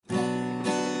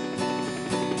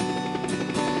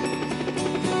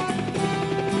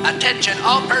Attention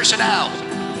all personnel.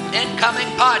 Incoming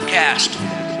podcast.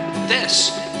 This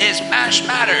is MASH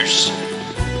Matters.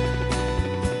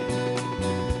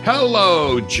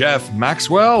 Hello, Jeff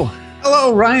Maxwell.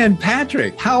 Hello, Ryan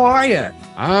Patrick. How are you?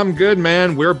 I'm good,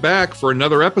 man. We're back for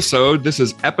another episode. This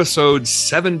is episode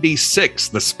 76,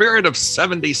 the spirit of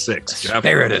 76, Jeff.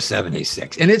 Spirit of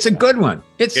 76. And it's a good one.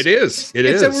 It is.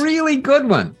 It's a really good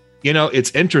one. You know, it's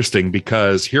interesting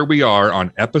because here we are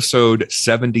on episode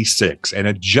 76, and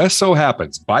it just so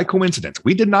happens, by coincidence,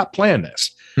 we did not plan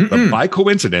this, but by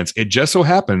coincidence, it just so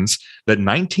happens that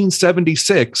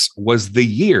 1976 was the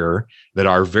year that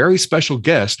our very special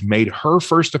guest made her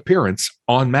first appearance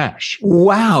on MASH.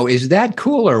 Wow. Is that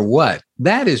cool or what?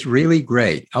 That is really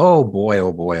great. Oh, boy,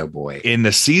 oh, boy, oh, boy. In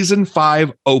the season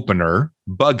 5 opener,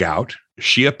 Bug Out,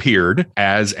 she appeared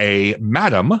as a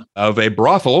madam of a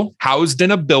brothel housed in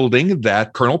a building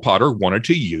that Colonel Potter wanted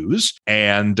to use,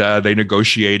 and they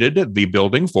negotiated the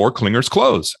building for Klinger's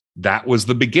Clothes. That was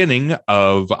the beginning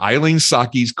of Eileen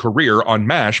Saki's career on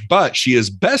MASH, but she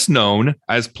is best known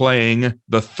as playing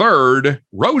the third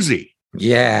Rosie.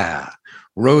 Yeah.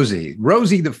 Rosie,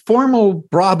 the formal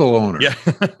brothel owner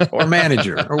or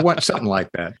manager or what, something like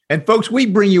that. And folks, we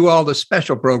bring you all the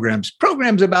special programs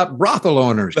about brothel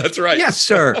owners. That's right. Yes,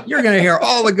 sir. You're going to hear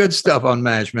all the good stuff on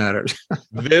MASH Matters.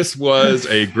 This was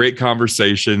a great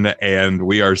conversation, and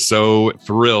we are so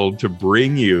thrilled to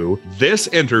bring you this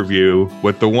interview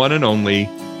with the one and only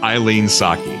Eileen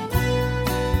Saki.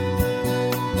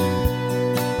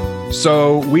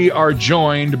 So we are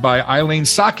joined by Eileen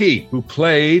Saki, who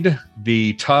played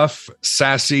the tough,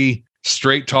 sassy,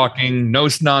 straight-talking,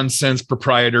 no-nonsense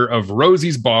proprietor of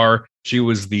Rosie's Bar. She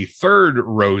was the third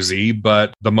Rosie,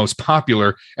 but the most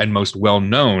popular and most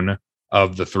well-known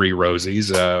of the three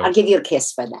Rosies. I'll give you a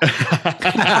kiss for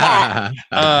that.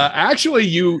 Actually,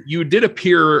 you did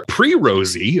appear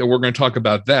pre-Rosie, and we're going to talk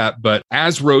about that. But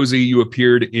as Rosie, you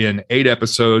appeared in 8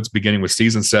 episodes, beginning with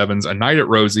season 7's A Night at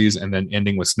Rosie's, and then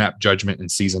ending with Snap Judgment in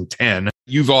season 10.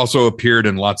 You've also appeared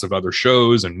in lots of other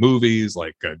shows and movies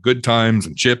like Good Times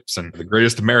and Chips and The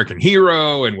Greatest American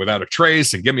Hero and Without a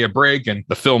Trace and Give Me a Break and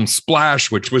the film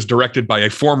Splash, which was directed by a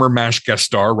former MASH guest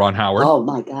star, Ron Howard. Oh,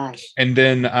 my gosh. And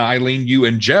then, Eileen, you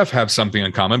and Jeff have something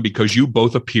in common because you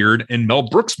both appeared in Mel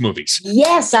Brooks movies.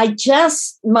 Yes,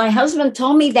 my husband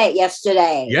told me that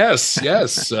yesterday.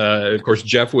 Yes. Of course,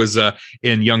 Jeff was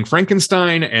in Young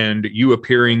Frankenstein and you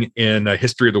appearing in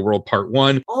History of the World Part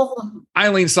 1. Oh.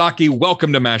 Eileen Saki,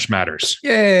 welcome to MASH Matters.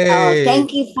 Yay. Oh,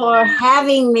 thank you for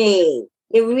having me.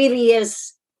 It really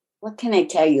is, what can I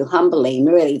tell you, humbling,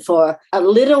 really, for a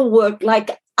little work.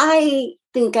 Like, I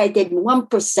think I did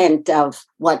 1% of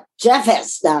what Jeff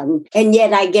has done, and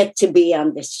yet I get to be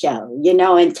on the show,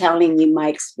 and telling you my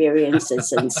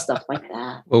experiences and stuff like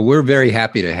that. Well, we're very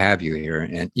happy to have you here.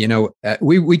 And,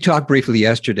 we talked briefly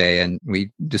yesterday, and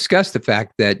we discussed the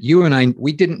fact that you and I,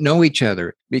 we didn't know each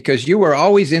other because you were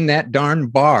always in that darn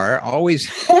bar,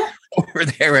 always over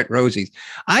there at Rosie's.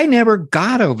 I never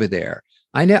got over there.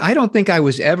 I don't think I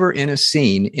was ever in a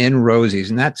scene in Rosie's,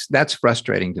 and that's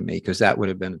frustrating to me because that would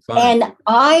have been fun. And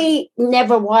I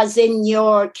never was in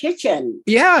your kitchen.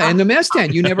 Yeah, in the mess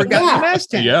tent. You never got in the mess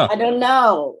tent. Yeah. I don't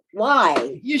know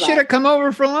why. You should have come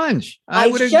over for lunch. I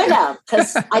should have,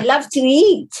 because I love to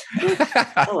eat.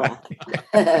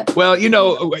 Well,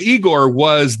 Igor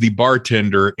was the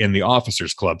bartender in the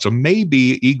Officers Club, so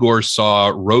maybe Igor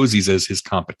saw Rosie's as his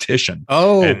competition.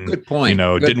 Oh, and, good point.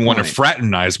 Didn't want to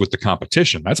fraternize with the competition.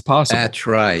 That's possible. That's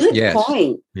right. Good yes.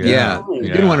 point. Yeah. You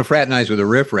didn't want to fraternize with a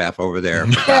riffraff over there.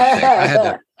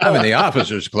 I'm in the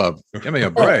Officers Club. Give me a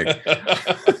break.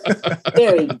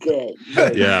 Very good.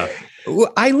 Yeah.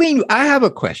 Well, Eileen, I have a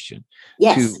question.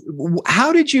 Yes.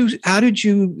 How did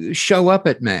you show up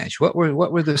at MASH? What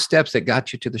were the steps that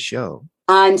got you to the show?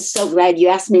 I'm so glad you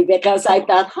asked me because I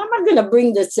thought, how am I going to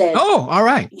bring this in? Oh, all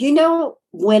right.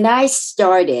 When I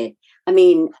started,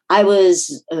 I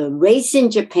was raised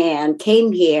in Japan,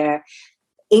 came here.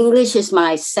 English is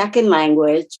my second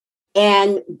language.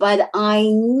 But I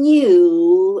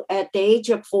knew at the age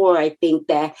of 4, I think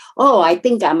that, I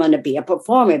think I'm going to be a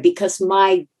performer because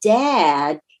my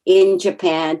dad in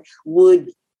Japan would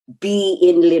be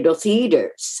in little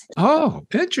theaters. Oh,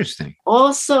 interesting.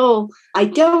 Also, I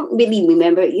don't really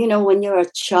remember, when you're a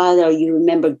child, you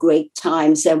remember great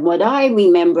times. And what I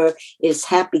remember is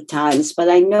happy times. But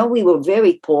I know we were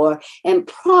very poor and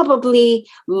probably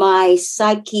my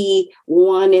psyche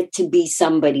wanted to be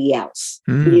somebody else,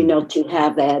 to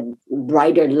have a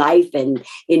brighter life and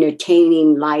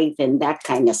entertaining life and that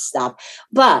kind of stuff.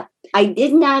 But I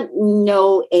did not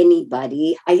know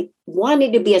anybody. I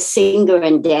wanted to be a singer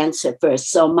and dancer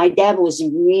first. So my dad was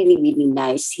really, really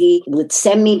nice. He would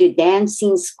send me to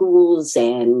dancing schools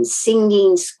and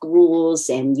singing schools.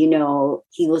 And,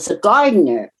 he was a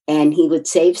gardener and he would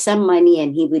save some money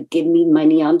and he would give me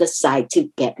money on the side to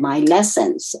get my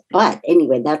lessons. But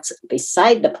anyway, that's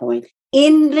beside the point.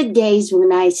 In the days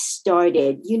when I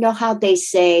started, you know how they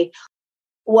say,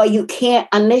 well, you can't,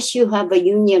 unless you have a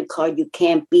union card, you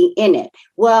can't be in it.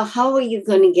 Well, how are you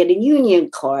going to get a union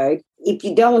card? If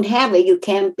you don't have it, you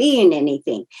can't be in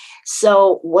anything.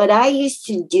 So what I used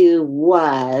to do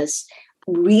was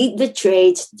read the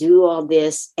trades, do all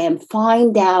this, and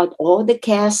find out all the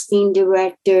casting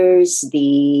directors,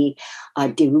 the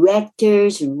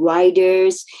directors,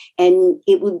 writers, and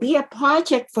it would be a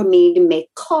project for me to make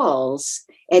calls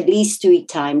at least 3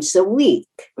 times a week,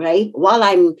 right? While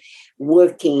I'm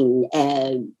working,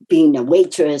 being a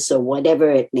waitress or whatever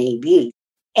it may be.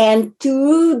 And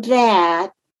through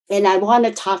that, and I want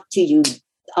to talk to you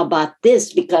about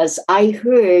this because I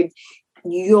heard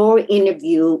your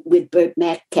interview with Burt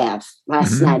Metcalfe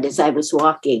last night as I was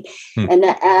walking. And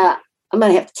I'm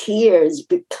going to have tears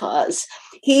because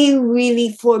he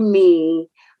really, for me,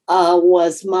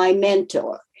 was my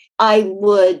mentor. I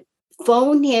would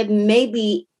phone him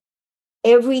maybe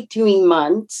every 3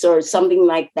 months or something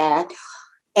like that.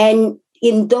 And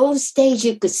in those days,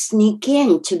 you could sneak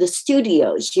in to the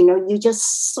studios, you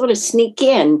just sort of sneak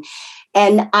in.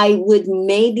 And I would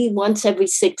maybe once every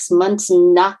 6 months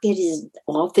knock at his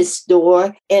office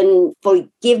door. And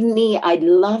forgive me, I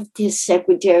loved his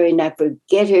secretary and I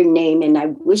forget her name. And I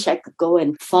wish I could go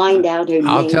and find out her name.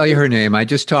 I'll tell you her name. I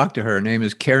just talked to her. Her name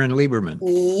is Karen Lieberman.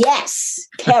 Yes,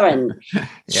 Karen. Yeah.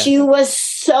 She was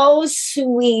so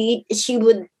sweet. She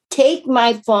would take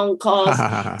my phone calls,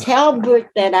 tell Burt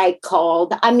that I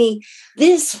called. I mean,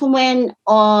 this went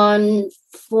on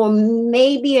for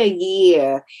maybe a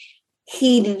year.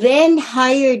 He then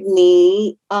hired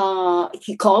me.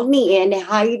 He called me in and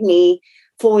hired me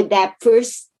for that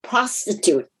first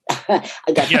prostitute. I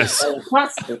got a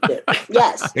prostitute.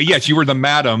 Yes. Yes, you were the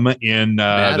madam in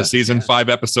the season 5,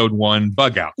 episode 1,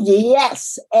 Bug Out.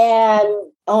 Yes. And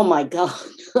oh my God.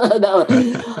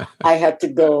 I had to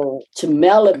go to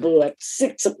Malibu at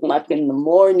 6 o'clock in the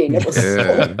morning. It was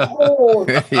so cold.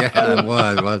 Yeah, it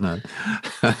was, wasn't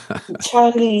it?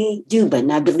 Charlie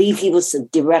Dubin, I believe he was the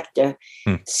director.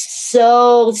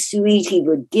 So sweet. He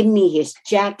would give me his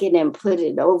jacket and put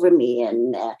it over me.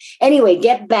 And anyway,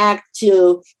 get back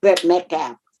to Burt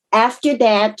Metcalfe. After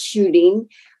that shooting,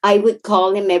 I would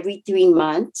call him every 3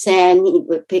 months and he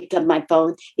would pick up my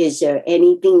phone. Is there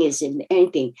anything? Is there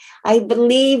anything? I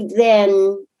believe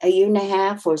then a year and a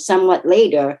half or somewhat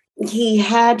later, he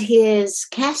had his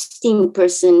casting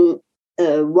person,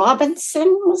 Robinson,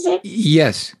 was it?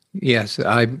 Yes.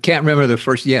 I can't remember the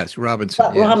first. Yes, Robinson.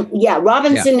 But,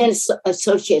 Robinson and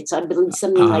Associates, I believe,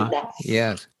 something like that.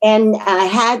 Yes. And I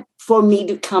had for me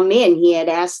to come in. He had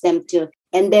asked them to.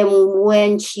 And then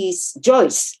when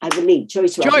Joyce, I believe,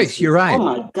 Joyce Robinson. Joyce, you're right. Oh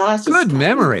my gosh. Good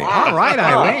memory. All right,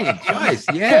 Eileen. Joyce,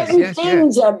 yes.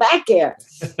 Things are back here.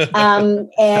 And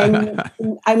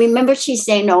I remember she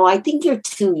saying, "No, I think you're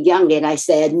too young." And I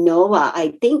said, "No,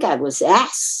 I think I was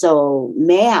asked, so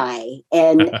may I?"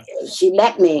 And she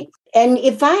let me. And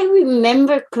if I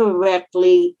remember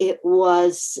correctly, it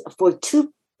was for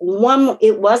one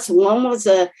was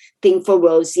a thing for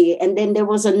Rosie, and then there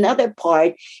was another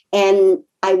part, and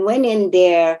I went in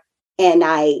there and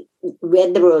I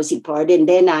read the Rosie part, and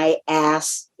then I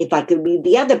asked if I could read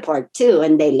the other part too,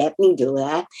 and they let me do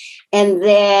that. And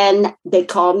then they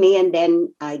called me, and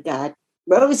then I got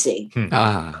Rosie.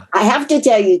 I have to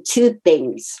tell you 2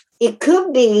 things. It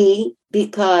could be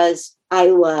because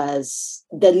I was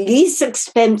the least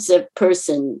expensive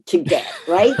person to get,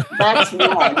 right? That's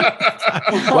one.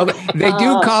 Well,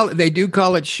 they do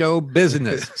call it show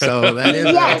business. So that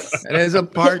is, that is a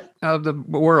part of the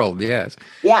world. Yes.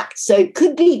 Yeah. So it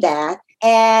could be that.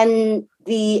 And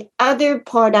the other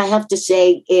part I have to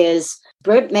say is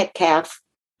Burt Metcalfe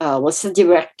was the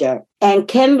director, and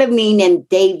Ken Levine and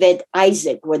David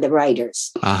Isaac were the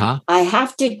writers. I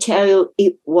have to tell you,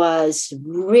 it was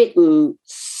written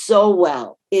so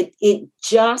well. It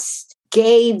just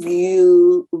gave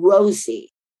you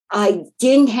Rosie. I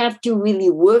didn't have to really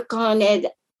work on it.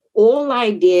 All I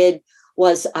did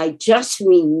was I just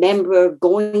remember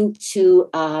going to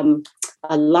a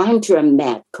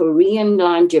laundromat, Korean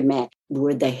laundromat,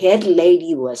 where the head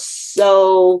lady was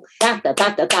so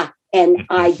and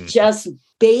I just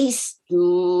based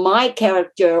my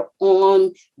character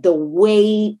on the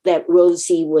way that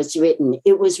Rosie was written.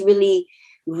 It was really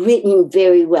written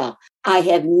very well. I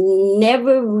have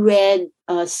never read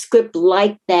a script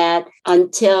like that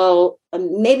until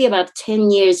maybe about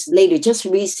 10 years later, just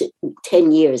recent.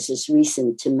 10 years is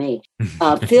recent to me.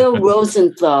 Phil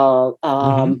Rosenthal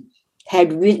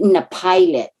had written a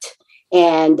pilot,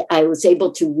 and I was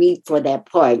able to read for that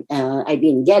part. I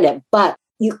didn't get it, but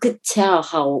you could tell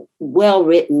how well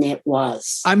written it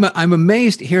was. I'm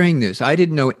amazed hearing this. I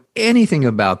didn't know anything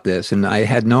about this, and I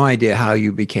had no idea how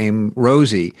you became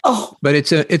Rosie. Oh, but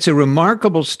it's a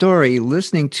remarkable story.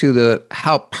 Listening to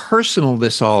how personal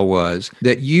this all was,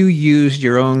 that you used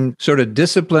your own sort of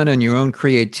discipline and your own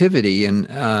creativity and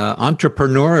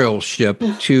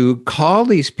entrepreneurship to call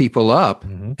these people up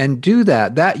and do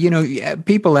that. That,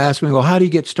 people ask me, well, how do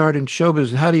you get started in show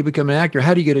business? How do you become an actor?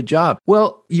 How do you get a job?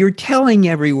 Well, you're telling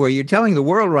the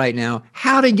world right now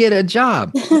how to get a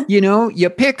job. You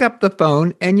pick up the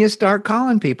phone and you start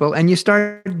calling people and you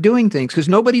start doing things, because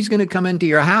nobody's going to come into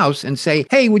your house and say,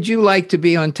 hey, would you like to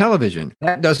be on television?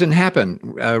 That doesn't happen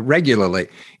regularly.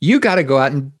 You got to go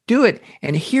out and do it.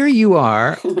 And here you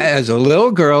are as a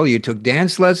little girl, you took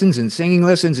dance lessons and singing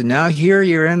lessons, and now here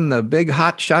you're in the big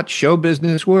hotshot show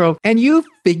business world, and you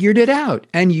figured it out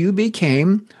and you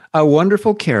became a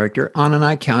wonderful character on an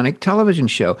iconic television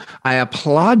show. I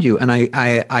applaud you, and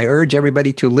I urge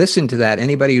everybody to listen to that.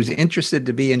 Anybody who's interested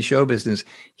to be in show business,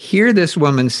 hear this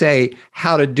woman say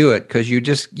how to do it, because you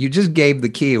just gave the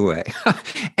key away.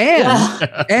 and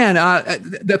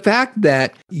the fact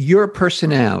that your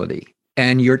personality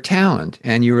and your talent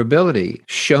and your ability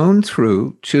shone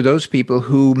through to those people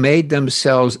who made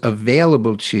themselves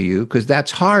available to you, because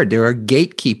that's hard. There are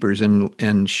gatekeepers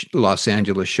in Los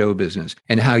Angeles show business,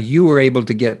 and how you were able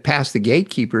to get past the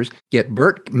gatekeepers, get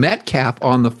Burt Metcalf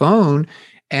on the phone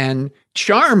and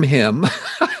charm him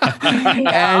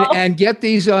and get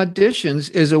these auditions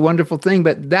is a wonderful thing.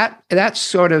 But that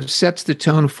sort of sets the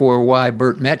tone for why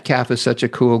Burt Metcalf is such a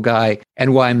cool guy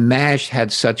and why MASH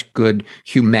had such good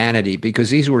humanity, because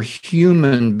these were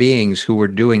human beings who were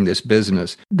doing this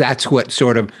business. That's what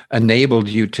sort of enabled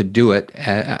you to do it.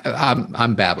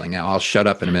 I'm babbling now. I'll shut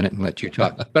up in a minute and let you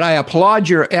talk. But I applaud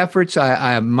your efforts.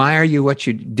 I admire you, what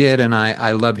you did, and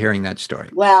I love hearing that story.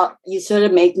 Well, you sort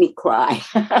of make me cry.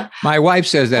 My wife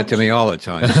says that to me all the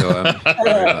time, so I'm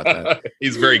sorry about that.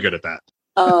 He's very good at that.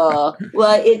 Well,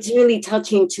 it's really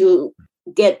touching to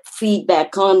get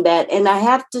feedback on that. And I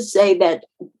have to say that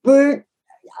Burt,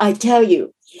 I tell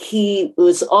you, he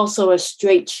was also a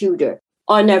straight shooter.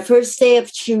 On our first day of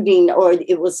shooting, or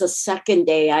it was the second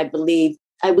day, I believe,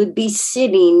 I would be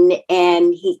sitting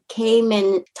and he came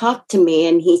and talked to me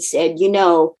and he said,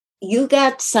 you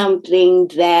got something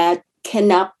that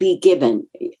cannot be given,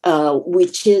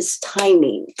 which is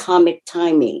timing, comic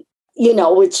timing,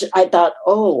 which I thought,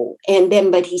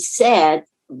 but he said,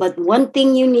 but one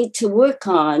thing you need to work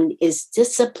on is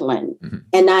discipline. Mm-hmm.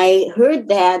 And I heard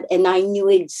that and I knew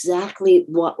exactly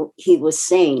what he was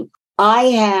saying. I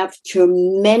have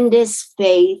tremendous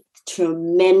faith,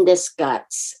 tremendous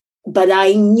guts, but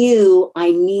I knew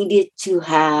I needed to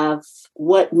have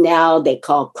what now they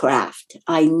call craft.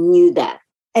 I knew that.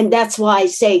 And that's why I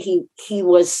say he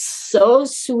was so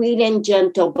sweet and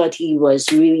gentle, but he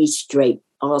was really straight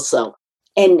also.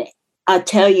 And I'll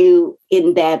tell you,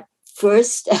 in that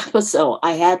first episode,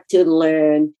 I had to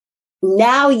learn.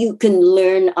 Now you can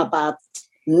learn about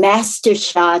master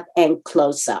shot and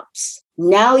close-ups.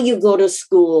 Now you go to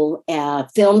school,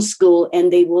 film school,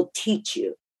 and they will teach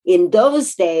you. In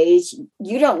those days,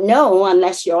 you don't know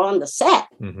unless you're on the set.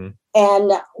 Mm-hmm.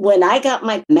 And when I got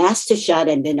my master shot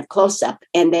and then a close-up,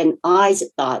 and then I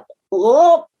thought,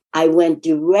 I went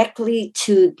directly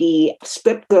to the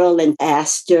script girl and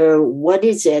asked her, what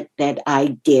is it that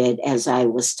I did as I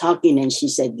was talking? And she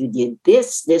said, you did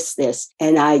this, this, this.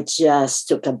 And I just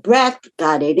took a breath,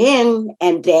 got it in.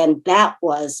 And then that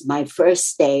was my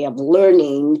first day of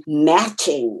learning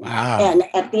matching. Wow. And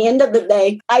at the end of the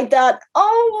day, I thought,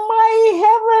 oh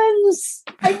my heavens,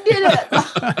 I did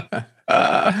it.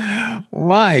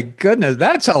 My goodness,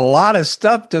 that's a lot of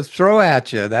stuff to throw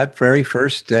at you that very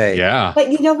first day. Yeah.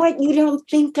 But you know what? You don't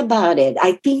think about it.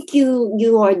 I think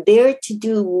you are there to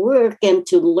do work and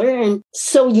to learn.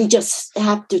 So you just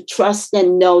have to trust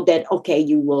and know that, okay,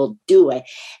 you will do it.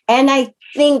 And I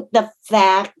think the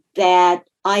fact that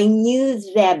I knew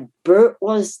that Burt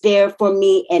was there for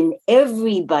me and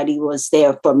everybody was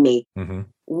there for me. Mm-hmm.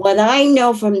 What I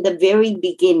know from the very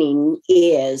beginning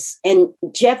is, and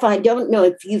Jeff, I don't know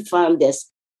if you found this,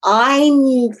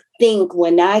 I think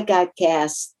when I got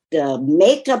cast, the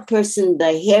makeup person,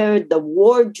 the hair, the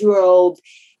wardrobe,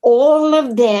 all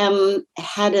of them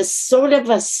had a sort of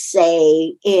a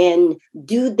say in,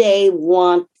 do they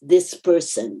want this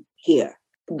person here?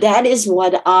 that is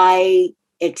what I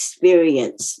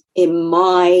experienced in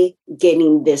my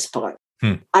getting this part.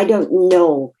 I don't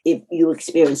know if you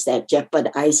experienced that, Jeff,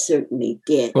 but I certainly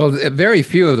did. Well, very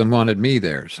few of them wanted me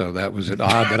there, so that was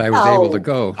odd that I was able to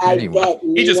go. Anyway,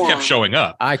 he just kept showing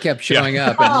up. I kept showing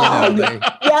up, and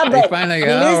they finally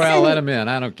go, "Oh well, let him in.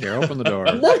 I don't care. Open the door."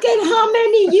 Look at how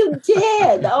many you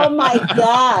did! Oh my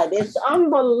God, it's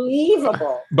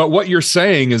unbelievable. But what you're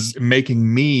saying is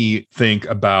making me think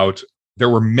about there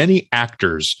were many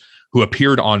actors who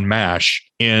appeared on MASH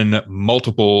in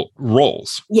multiple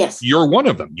roles. Yes. You're one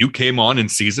of them. You came on in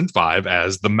season 5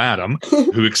 as the madam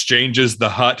who exchanges the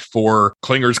hut for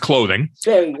Klinger's clothing.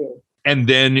 Very good. And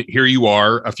then here you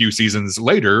are a few seasons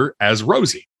later as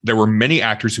Rosie. There were many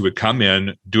actors who would come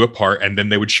in, do a part, and then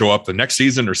they would show up the next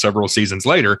season or several seasons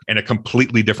later in a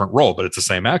completely different role, but it's the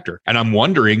same actor. And I'm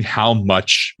wondering how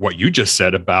much what you just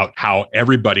said about how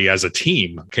everybody as a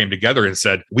team came together and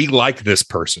said, we like this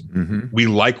person. Mm-hmm. We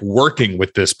like working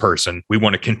with this person. We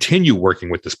want to continue working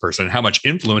with this person, and how much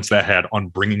influence that had on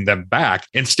bringing them back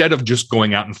instead of just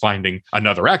going out and finding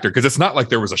another actor. Because it's not like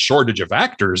there was a shortage of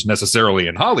actors necessarily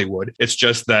in Hollywood. It's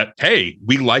just that, hey,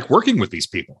 we like working with these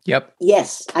people. Yep.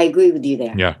 Yes, I agree with you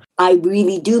there. Yeah. I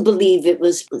really do believe it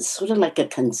was sort of like a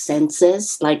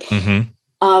consensus, like Mm-hmm.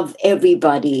 of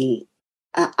everybody.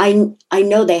 I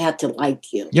know they had to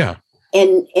like you. Yeah.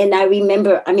 And I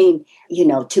remember, I mean, you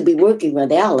know, to be working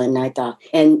with Alan, I thought,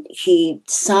 and he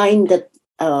signed the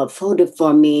photo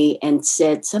for me and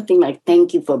said something like,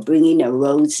 thank you for bringing a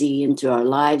Rosie into our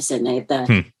lives. And I thought,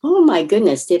 oh my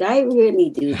goodness, did I really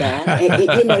do that?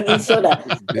 You know, you sort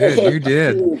of you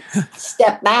did. You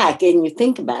step back and you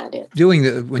think about it.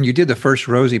 When you did the first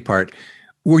Rosie part,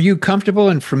 were you comfortable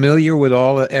and familiar with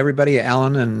everybody,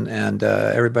 Alan and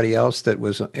everybody else that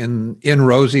was in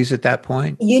Rosie's at that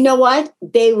point? You know what?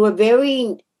 They were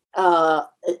very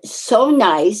so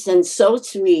nice and so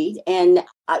sweet, and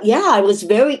I was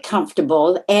very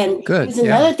comfortable. And good. There's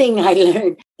another thing I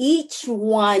learned. Each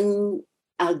one,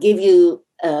 I'll give you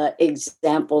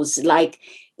examples. Like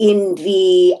in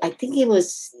I think it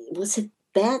was it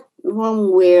that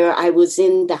one where I was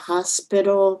in the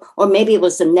hospital, or maybe it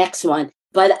was the next one.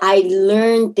 But I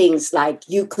learned things like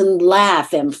you can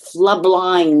laugh and flub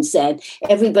lines and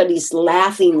everybody's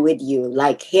laughing with you,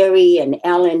 like Harry and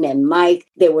Ellen and Mike.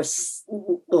 They were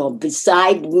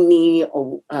beside me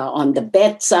on the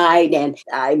bedside, and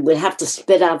I would have to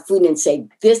spit out food and say,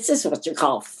 this is what you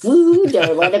call food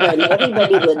or whatever. And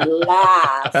everybody would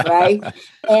laugh, right?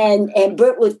 And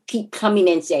Bert would keep coming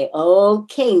and say,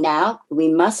 okay, now we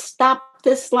must stop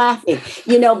this laughing,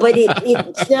 you know, but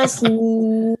it just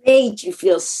made you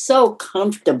feel so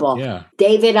comfortable. Yeah.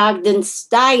 David Ogden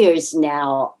Stiers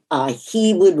now,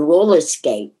 he would roller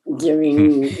skate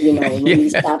during, you know, when he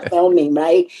stopped filming,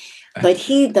 right? But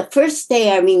the first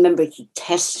day I remember, he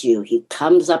tests you. He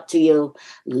comes up to you,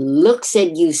 looks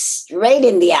at you straight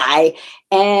in the eye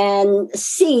and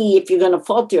see if you're going to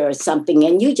falter or something.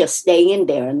 And you just stay in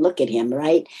there and look at him,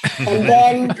 right? And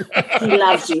then he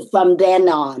loves you from then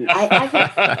on.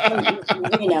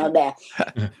 You know, that.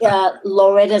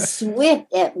 Loretta Swit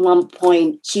at one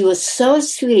point, she was so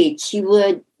sweet. She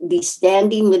would be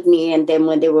standing with me. And then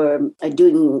when they were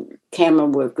doing camera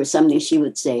work or something, she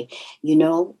would say, you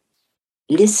know,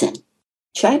 listen,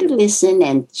 try to listen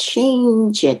and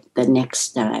change it the next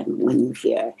time when you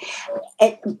hear.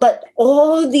 But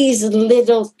all these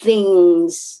little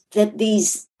things that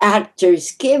these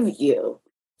actors give you,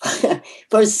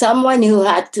 for someone who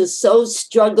had to so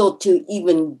struggle to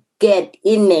even get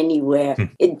in anywhere,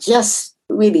 it just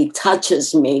really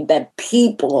touches me that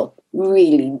people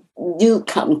really do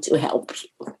come to help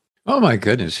you. Oh my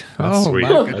goodness! That's sweet. My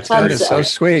goodness, that is so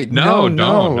sweet. No.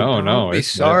 Be It's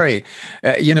sorry.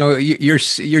 You know, you're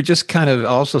just kind of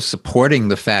also supporting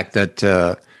the fact that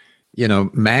you know,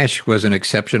 MASH was an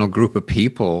exceptional group of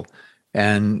people,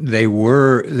 and they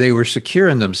were secure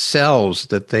in themselves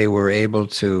that they were able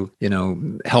to, you know,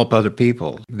 help other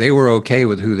people. They were okay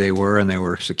with who they were, and they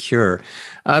were secure.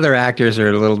 Other actors are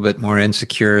a little bit more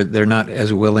insecure. They're not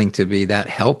as willing to be that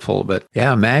helpful. But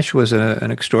yeah, MASH was an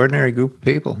extraordinary group of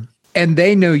people. And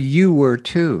they know you were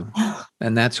too.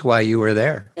 And that's why you were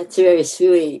there. That's very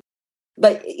sweet.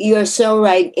 But you're so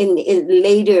right. In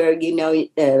later, you know,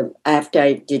 after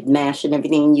I did MASH and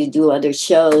everything, you do other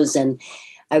shows. And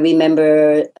I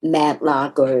remember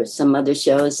Matlock or some other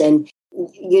shows. And,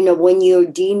 you know, when you're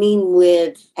dealing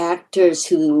with actors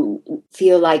who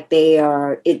feel like they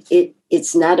are,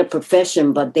 it's not a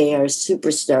profession, but they are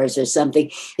superstars or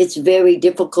something, it's very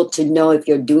difficult to know if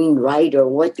you're doing right or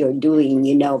what you're doing,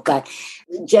 you know. But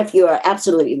Jeff, you are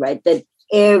absolutely right that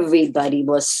everybody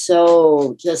was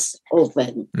so just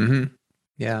open. Mm-hmm.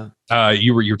 Yeah.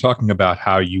 You were talking about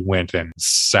how you went and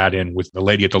sat in with the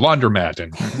lady at the laundromat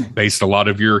and based a lot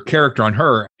of your character on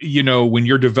her. You know, when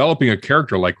you're developing a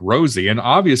character like Rosie, and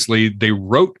obviously they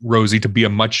wrote Rosie to be a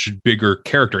much bigger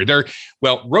character.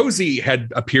 Rosie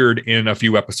had appeared in a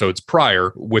few episodes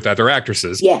prior with other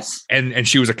actresses. Yes. And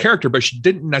she was a character, but she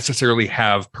didn't necessarily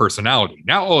have personality.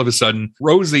 Now, all of a sudden,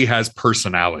 Rosie has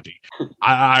personality.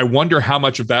 I wonder how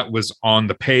much of that was on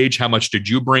the page. How much did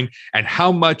you bring? And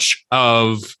how much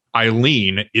of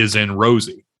Eileen is in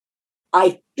Rosie?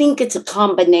 I think it's a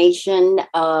combination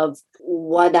of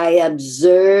what I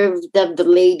observed of the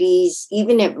ladies,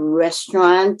 even at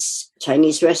restaurants,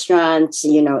 Chinese restaurants,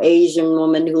 Asian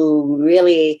women who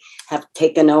really have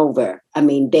taken over. I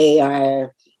mean, they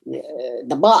are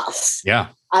the boss. Yeah.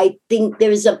 I think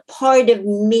there's a part of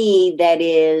me that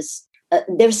is,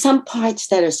 there's some parts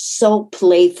that are so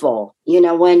playful.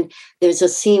 When there's a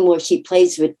scene where she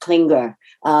plays with Klinger,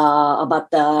 about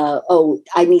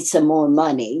I need some more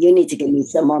money. You need to give me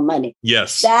some more money.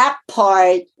 Yes. That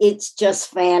part, it's just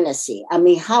fantasy. I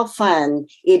mean, how fun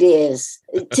it is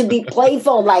to be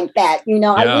playful like that.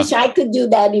 Yeah. I wish I could do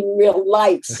that in real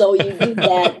life. So you do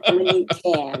that when you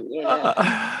can,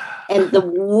 And the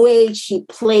way she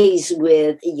plays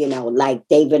with, like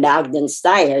David Ogden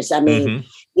Stiers, I mean,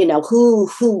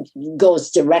 who goes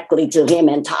directly to him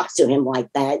and talks to him like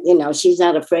that? She's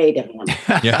not afraid of him.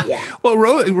 Yeah. Well,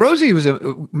 Rosie was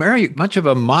very much of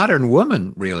a modern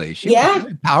woman, really. She was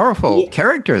a powerful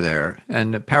character there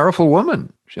and a powerful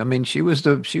woman. I mean, she was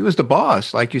the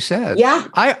boss, like you said. Yeah.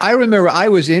 I remember I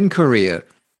was in Korea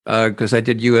because I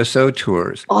did USO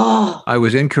tours. Oh. I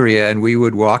was in Korea, and we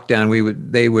would walk down.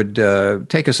 They would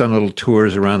take us on little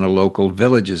tours around the local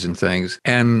villages and things.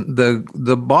 And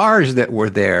the bars that were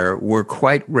there were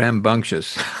quite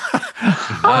rambunctious,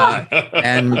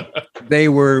 and they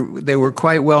were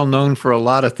quite well known for a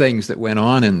lot of things that went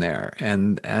on in there.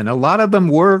 And a lot of them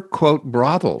were, quote,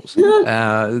 brothels.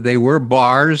 They were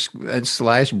bars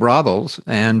 / brothels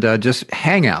and just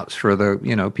hangouts for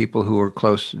the people who were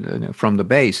close from the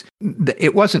base.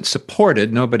 It wasn't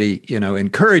supported. Nobody,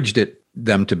 encouraged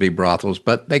them to be brothels,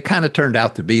 but they kind of turned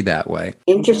out to be that way.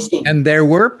 Interesting. And there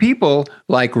were people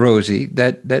like Rosie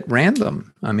that ran them.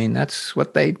 I mean, that's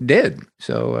what they did.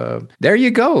 So there you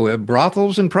go,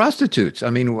 brothels and prostitutes. I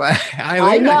mean,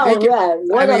 I know, right?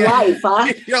 What a life,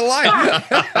 huh? Your life.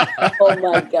 Oh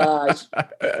my gosh!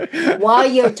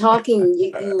 While you're talking,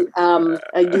 you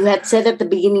had said at the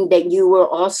beginning that you were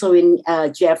also in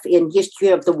Jeff in History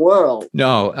of the World.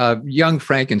 No, Young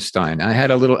Frankenstein. I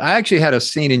actually had a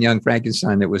scene in Young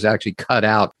Frankenstein that was actually cut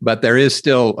out, but there is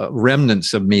still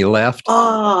remnants of me left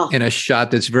in a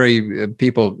shot that's very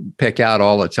people pick out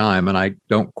all the time, and I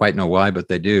don't quite know why, but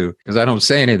they do, because I don't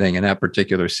say anything in that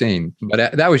particular scene.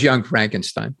 But that was Young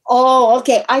Frankenstein. Oh,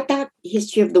 okay. I thought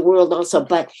History of the World also,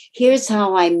 but here's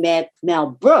how I met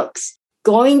Mel Brooks.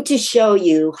 Going to show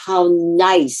you how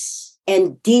nice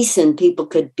and decent people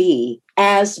could be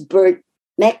as Burt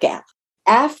Metcalf.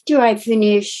 After I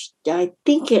finished, I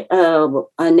think,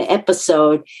 an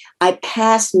episode, I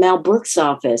passed Mel Brooks'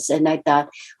 office and I thought,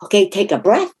 okay, take a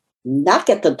breath, knock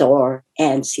at the door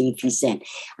and see if he's in.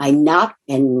 I knocked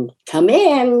and come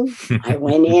in. I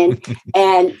went in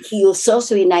and he was so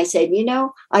sweet. And I said,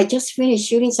 I just finished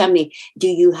shooting something. Do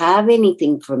you have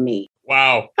anything for me?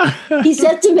 Wow. He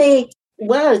said to me,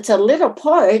 well, it's a little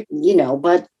part,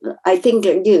 but I think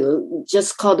you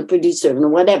just call the producer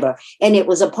and whatever. And it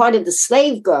was a part of The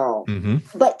Slave Girl. Mm-hmm.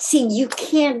 But see, you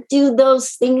can't do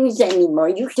those things anymore.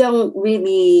 You don't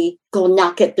really go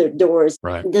knock at their doors.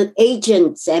 Right. The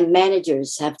agents and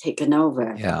managers have taken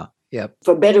over. Yeah. Yep.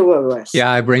 For better or worse. Yeah,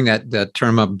 I bring that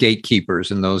term up, gatekeepers,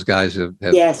 and those guys have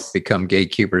become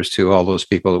gatekeepers to all those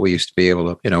people that we used to be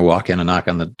able to, walk in and knock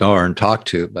on the door and talk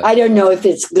to. But I don't know if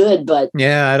it's good, but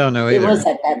yeah, I don't know either. It was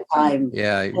at that time.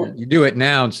 Yeah, you do it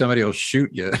now and somebody will shoot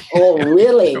you. Oh,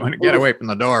 really? You want to get away from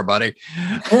the door, buddy.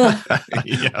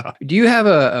 Yeah. Do you have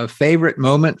a favorite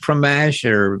moment from MASH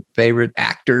or favorite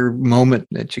actor moment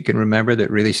that you can remember that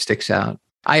really sticks out?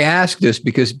 I ask this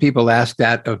because people ask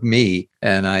that of me,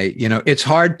 and it's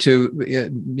hard to,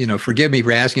 forgive me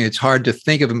for asking. It's hard to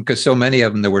think of them because so many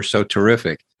of them that were so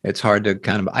terrific. It's hard to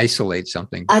kind of isolate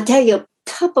something. I'll tell you a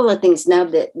couple of things now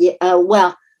that,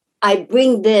 I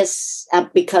bring this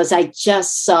up because I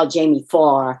just saw Jamie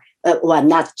Farr.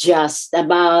 Not just,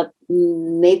 about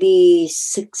maybe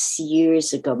 6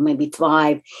 years ago, maybe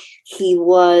 5. He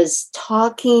was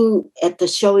talking at the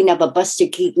showing of a Buster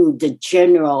Keaton, the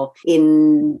general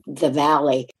in the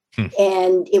Valley.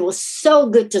 And it was so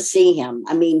good to see him.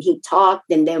 I mean, he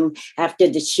talked, and then after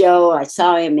the show, I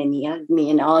saw him and he hugged me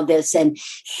and all this. And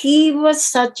he was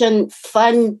such a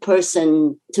fun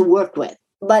person to work with.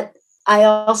 But I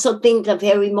also think of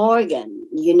Harry Morgan.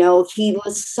 You know, he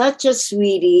was such a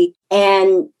sweetie.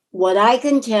 And what I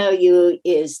can tell you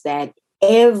is that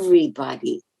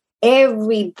everybody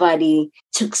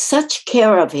took such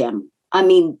care of him. I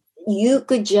mean, you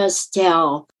could just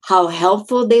tell how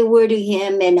helpful they were to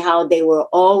him and how they were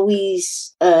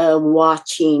always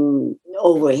watching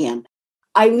over him.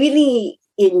 I really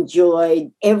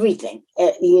enjoyed everything,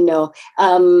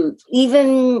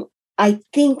 even I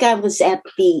think I was at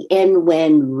the end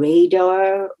when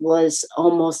Radar was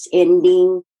almost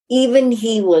ending. Even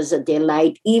he was a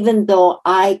delight, even though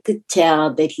I could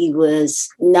tell that he was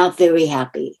not very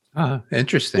happy.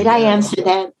 Interesting. Did I answer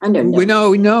that? I don't know.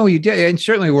 We know you did. And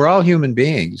certainly we're all human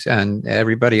beings, and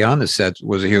everybody on the set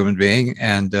was a human being.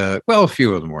 And a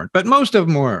few of them weren't, but most of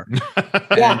them were.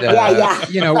 Yeah.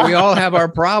 You know, we all have our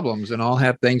problems and all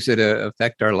have things that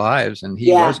affect our lives. And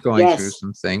he was going through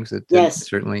some things that did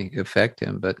certainly affect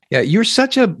him. But yeah, you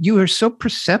are so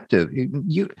perceptive.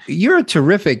 You're a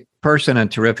terrific person and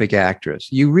terrific actress.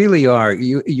 You really are.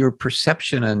 Your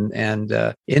perception and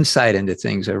insight into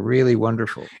things are really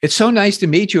wonderful. It's so nice to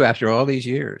meet you after all these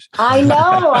years. I know.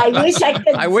 I wish I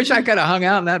could. I wish I could have hung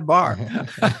out in that bar.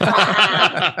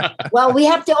 Well, we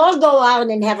have to all go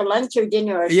out and have a lunch or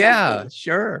dinner or something. Yeah,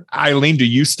 sure. Eileen, do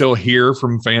you still hear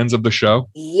from fans of the show?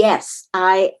 Yes.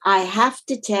 I have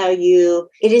to tell you,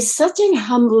 it is such a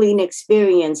humbling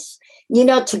experience,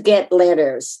 to get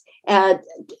letters.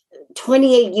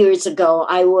 28 years ago,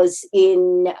 I was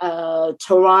in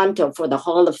Toronto for the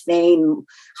Hall of Fame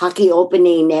hockey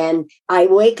opening, and I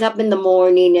wake up in the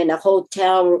morning in a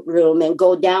hotel room and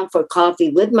go down for coffee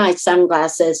with my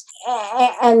sunglasses,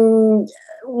 and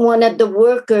one of the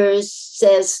workers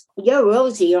says, "You're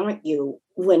Rosie, aren't you?"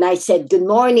 When I said good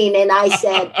morning, and I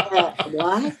said,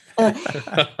 what?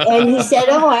 And he said,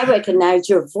 "Oh, I recognize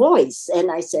your voice." And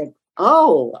I said,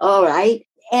 "Oh, all right."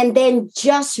 And then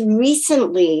just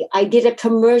recently, I did a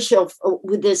commercial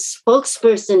with this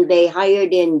spokesperson they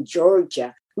hired in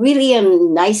Georgia. Really a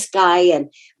nice guy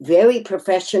and very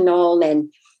professional.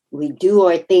 And we do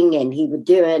our thing, and he would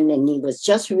do it. And he was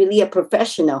just really a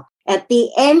professional. At the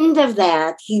end of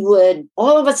that, he would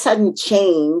all of a sudden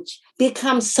change,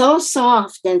 become so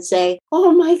soft and say,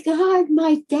 "Oh my God,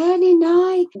 my dad and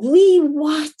I, we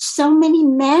watched so many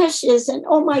MASHs, and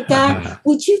oh my God,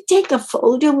 would you take a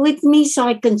photo with me so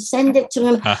I can send it to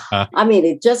him?" I mean,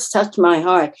 it just touched my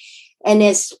heart. And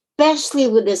especially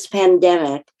with this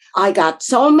pandemic, I got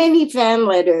so many fan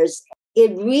letters.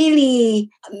 It really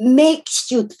makes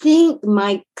you think,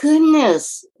 my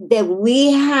goodness, that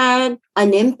we had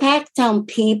an impact on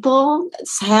people's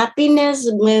happiness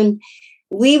when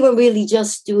we were really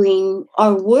just doing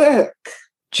our work.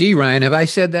 Gee, Ryan, have I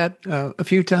said that a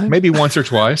few times? Maybe once or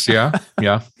twice. Yeah.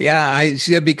 Yeah, I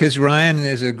see it because Ryan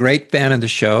is a great fan of the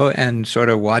show and sort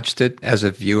of watched it as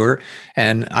a viewer.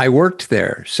 And I worked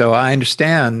there, so I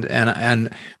understand. And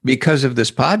because of this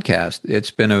podcast,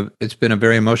 it's been a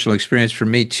very emotional experience for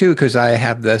me too, because I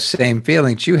have the same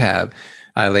feelings you have,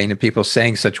 Eileen, and people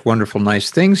saying such wonderful, nice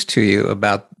things to you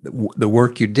about the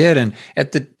work you did. And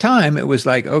at the time, it was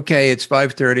like, okay, it's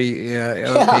 5:30.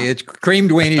 Okay, it's creamed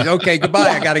weenies. Okay, goodbye.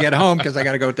 I got to get home because I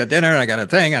got to go to dinner. I got a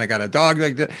thing, and I got a dog.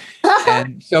 Like that.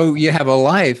 And so you have a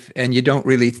life, and you don't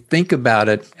really think about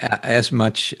it as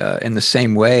much in the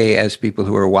same way as people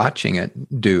who are watching it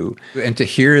do. And to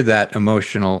hear that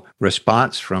emotional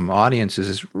response from audiences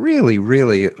is really,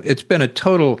 really, it's been a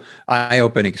total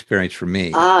eye-opening experience for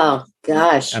me. Oh,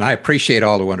 gosh. And I appreciate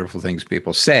all the wonderful things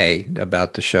people say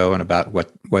about the show and about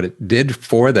what it did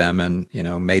for them, and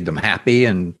made them happy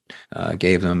and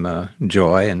gave them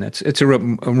joy. And it's a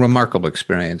remarkable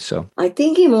experience. So I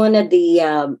think in one of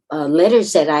the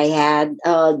letters that I had,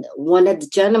 one of the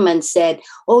gentlemen said,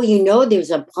 "Oh,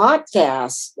 there's a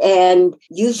podcast and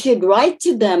you should write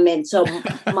to them." And so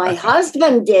my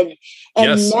husband did.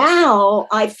 And now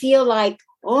I feel like,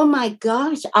 oh my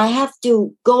gosh, I have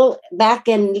to go back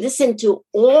and listen to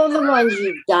all the ones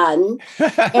you've done.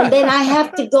 And then I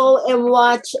have to go and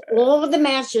watch all the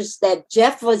MASHs that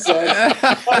Jeff was in.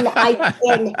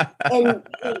 And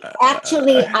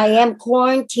actually I am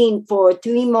quarantined for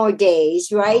 3 more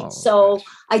days, right? So gosh.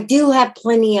 I do have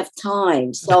plenty of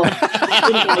time. So I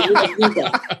think I will do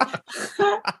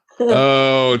that.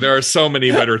 Oh, there are so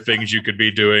many better things you could be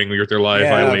doing with your life,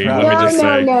 Yeah, Eileen. probably. Let me just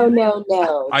say.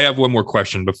 No. I have one more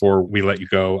question before we let you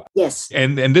go. Yes.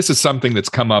 And this is something that's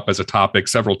come up as a topic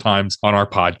several times on our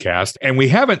podcast, and we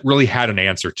haven't really had an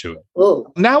answer to it.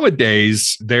 Oh,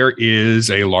 Nowadays, there is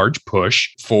a large push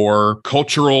for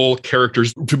cultural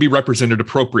characters to be represented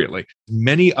appropriately.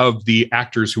 Many of the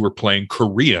actors who were playing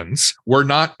Koreans were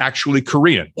not actually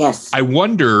Korean. yes. I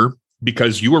wonder,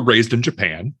 because you were raised in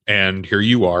Japan and here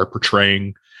you are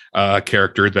portraying a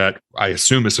character that I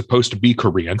assume is supposed to be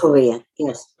Korean. Korea,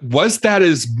 yes. Was that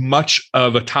as much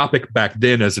of a topic back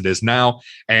then as it is now?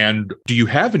 And do you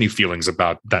have any feelings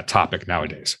about that topic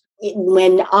nowadays?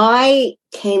 When I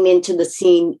came into the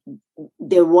scene,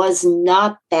 there was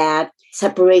not that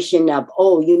separation of,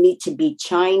 oh, you need to be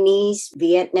Chinese,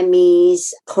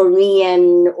 Vietnamese,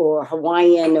 Korean, or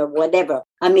Hawaiian, or whatever.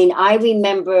 I mean, I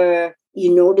remember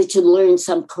in order to learn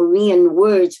some Korean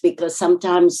words, because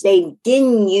sometimes they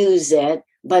didn't use it,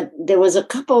 but there was a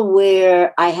couple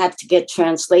where I had to get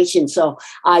translation. So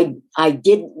I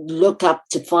did look up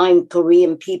to find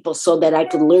Korean people so that I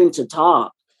could learn to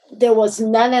talk. There was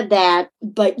none of that,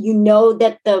 but you know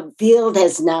that the field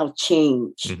has now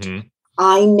changed. Mm-hmm.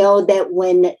 I know that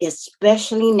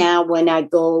especially now when I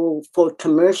go for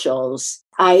commercials,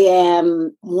 I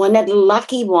am one of the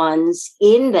lucky ones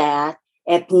in that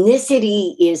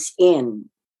ethnicity is in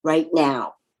right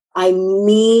now. I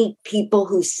meet people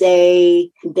who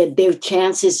say that their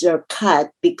chances are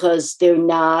cut because they're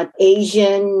not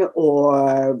Asian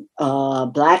or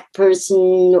Black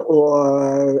person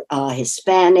or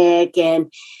Hispanic.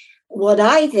 And what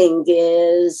I think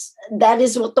is that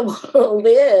is what the world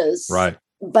is. Right.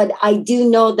 But I do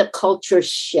know the culture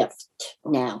shift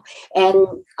now. And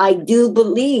I do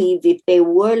believe if they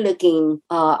were looking,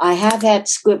 I have had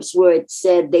scripts where it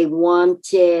said they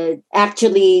wanted,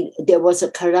 actually, there was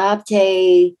a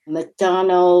karate,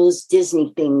 McDonald's,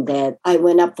 Disney thing that I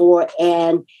went up for,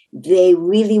 and they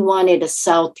really wanted a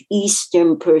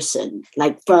Southeastern person,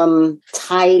 like from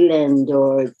Thailand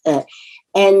or...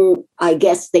 and I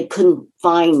guess they couldn't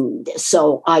find.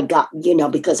 So I got,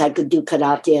 because I could do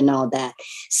karate and all that.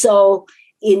 So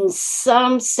in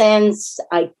some sense,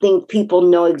 I think people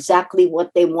know exactly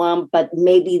what they want, but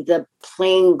maybe the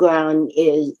playing ground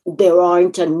is there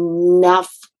aren't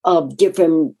enough of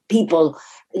different people,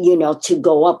 to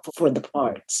go up for the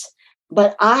parts.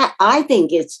 But I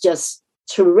think it's just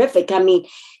terrific. I mean,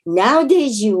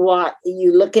 nowadays you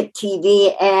look at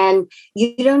TV and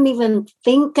you don't even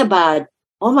think about,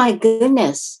 oh my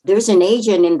goodness, there's an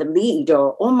Asian in the lead,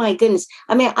 or oh my goodness.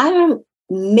 I mean,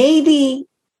 maybe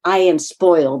I am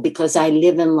spoiled because I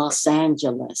live in Los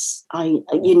Angeles. I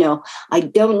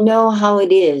don't know how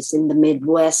it is in the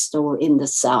Midwest or in the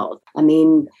South. I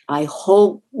mean, I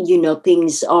hope,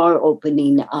 things are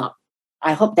opening up.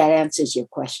 I hope that answers your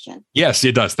question. Yes,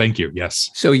 it does. Thank you.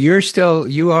 Yes. So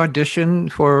you audition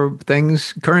for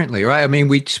things currently, right? I mean,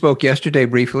 we spoke yesterday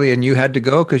briefly and you had to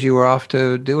go because you were off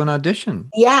to do an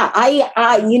audition. Yeah,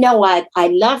 I you know what? I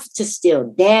love to still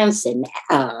dance and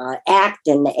act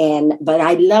but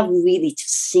I love really to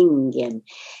sing and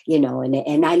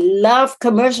I love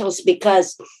commercials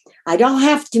because I don't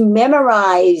have to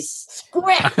memorize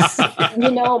scripts.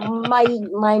 My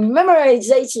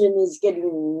memorization is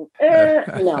getting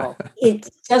no. It's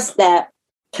just that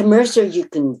commercial, you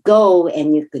can go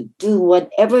and you could do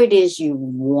whatever it is you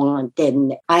want.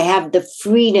 And I have the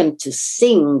freedom to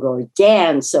sing or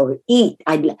dance or eat.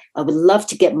 I would love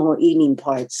to get more eating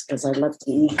parts because I love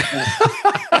to eat.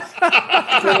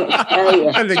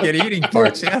 I think get eating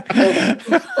parts, yeah.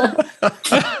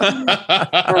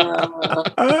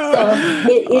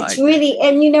 It's really,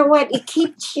 and you know what? It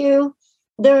keeps you.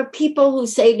 There are people who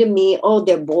say to me, "Oh,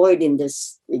 they're bored in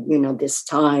this, this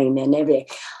time and everything."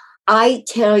 I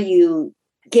tell you,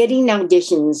 getting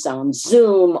auditions on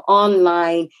Zoom,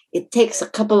 online, it takes a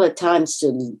couple of times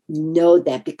to know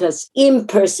that because in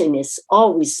person is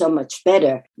always so much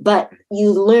better. But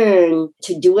you learn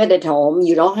to do it at home.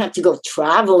 You don't have to go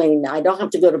traveling. I don't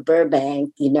have to go to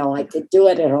Burbank. I could do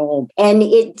it at home. And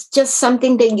it's just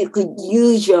something that you could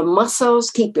use your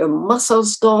muscles, keep your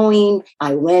muscles going.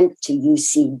 I went to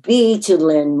UCB to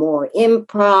learn more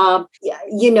improv.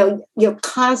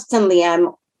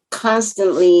 I'm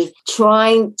constantly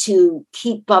trying to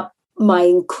keep up my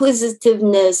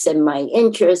inquisitiveness and my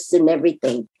interests and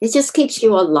everything. It just keeps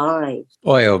you alive.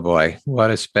 Boy, oh boy,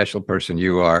 what a special person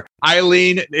you are.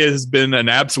 Eileen, it has been an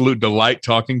absolute delight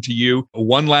talking to you.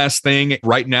 One last thing.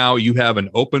 Right now, you have an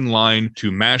open line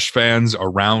to MASH fans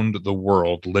around the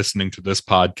world listening to this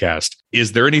podcast.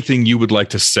 Is there anything you would like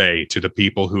to say to the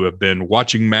people who have been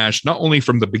watching MASH, not only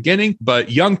from the beginning,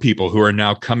 but young people who are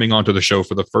now coming onto the show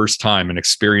for the first time and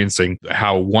experiencing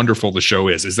how wonderful the show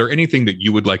is? Is there anything that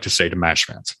you would like to say to MASH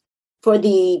fans? For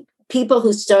the people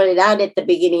who started out at the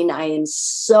beginning, I am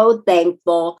so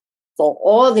thankful. For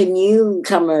all the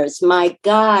newcomers, my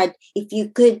God, if you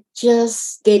could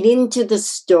just get into the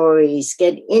stories,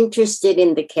 get interested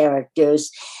in the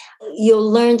characters, you'll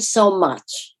learn so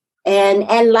much and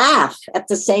laugh at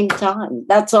the same time.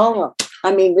 That's all.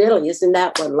 I mean, really, isn't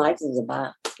that what life is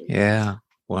about? Yeah.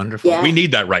 Wonderful. Yeah. We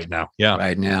need that right now. Yeah.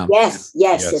 Right now. Yes.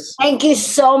 Thank you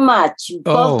so much,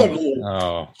 both of you.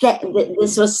 Oh.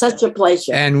 This was such a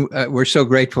pleasure. And we're so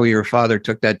grateful your father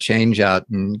took that change out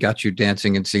and got you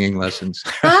dancing and singing lessons.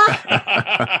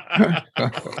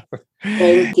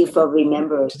 Thank you for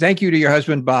remembering. Thank you to your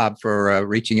husband, Bob, for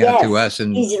reaching out to us.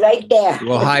 And he's right there.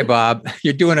 Well, hi, Bob.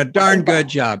 You're doing a darn good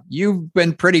job. You've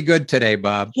been pretty good today,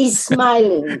 Bob. He's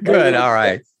smiling. Good. All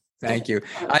right. Thank you.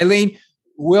 Eileen,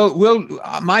 we'll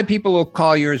my people will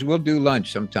call yours. We'll do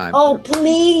lunch sometime. Oh,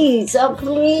 please. Oh,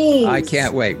 please. I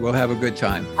can't wait. We'll have a good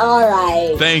time. All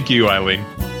right. Thank you, Eileen.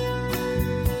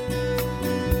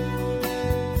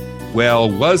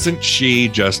 Well, wasn't she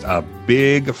just a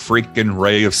big freaking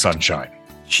ray of sunshine?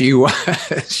 She was.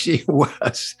 She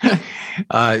was.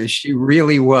 She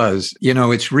really was. You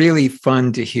know, it's really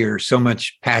fun to hear so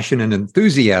much passion and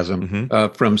enthusiasm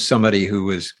from somebody who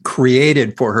was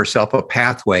created for herself a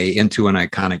pathway into an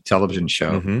iconic television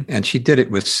show. And she did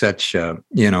it with such,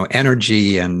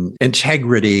 energy and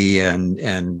integrity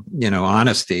and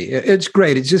honesty. It's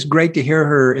great. It's just great to hear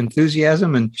her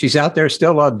enthusiasm. And she's out there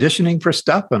still auditioning for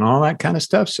stuff and all that kind of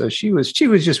stuff. So she was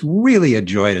just really a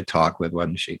joy to talk with,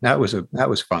 wasn't she? That was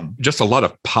fun. Just a lot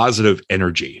of positive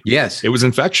energy. Yes. It was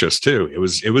infectious too. It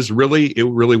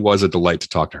really was a delight to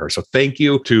talk to her. So thank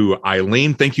you to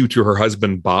Eileen. Thank you to her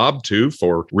husband, Bob, too,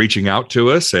 for reaching out to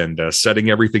us and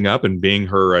setting everything up and being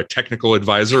her technical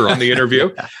advisor on the interview.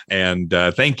 And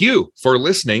thank you for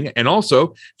listening. And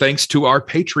also thanks to our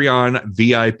Patreon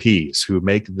VIPs who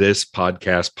make this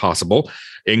podcast possible,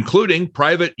 including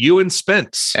Private Ewan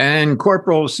Spence and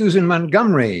Corporal Susan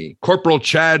Montgomery, Corporal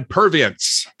Chad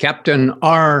Purviance, Captain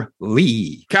R.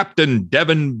 Lee, Captain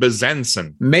Devin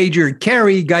Bezanson, Major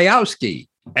Carrie Gajowski,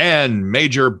 and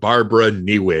Major Barbara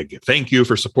Niewig. Thank you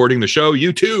for supporting the show.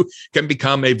 You too can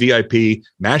become a VIP,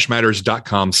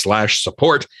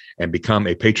 mashmatters.com/support, and become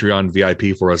a Patreon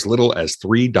VIP for as little as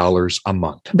 $3 a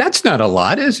month. That's not a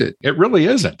lot, is it? It really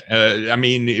isn't. I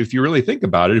mean, if you really think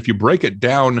about it, if you break it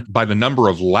down by the number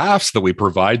of laughs that we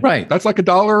provide, right, that's like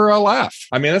 $1 a laugh.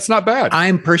 I mean, that's not bad.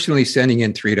 I'm personally sending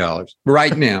in $3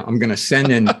 right now. I'm going to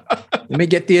send in, let me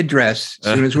get the address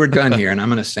as soon as we're done here, and I'm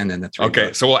going to send in the $3.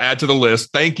 Okay, so we'll add to the list.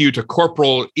 Thank you to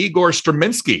Corporal Igor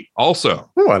Straminsky also.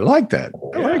 Oh, I like that.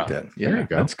 I like that. Yeah, there you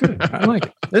go. That's good. I like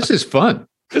it. This is fun.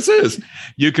 This is.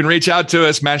 You can reach out to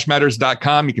us,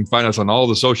 mashmatters.com. You can find us on all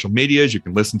the social medias. You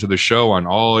can listen to the show on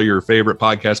all your favorite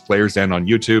podcast players and on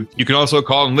YouTube. You can also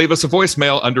call and leave us a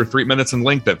voicemail under 3 minutes and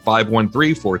linked at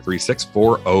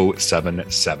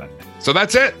 513-436-4077. So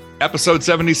that's it. Episode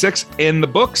 76 in the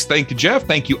books. Thank you, Jeff.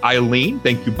 Thank you, Eileen.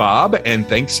 Thank you, Bob. And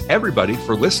thanks, everybody,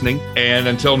 for listening. And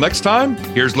until next time,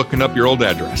 here's looking up your old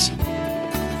address.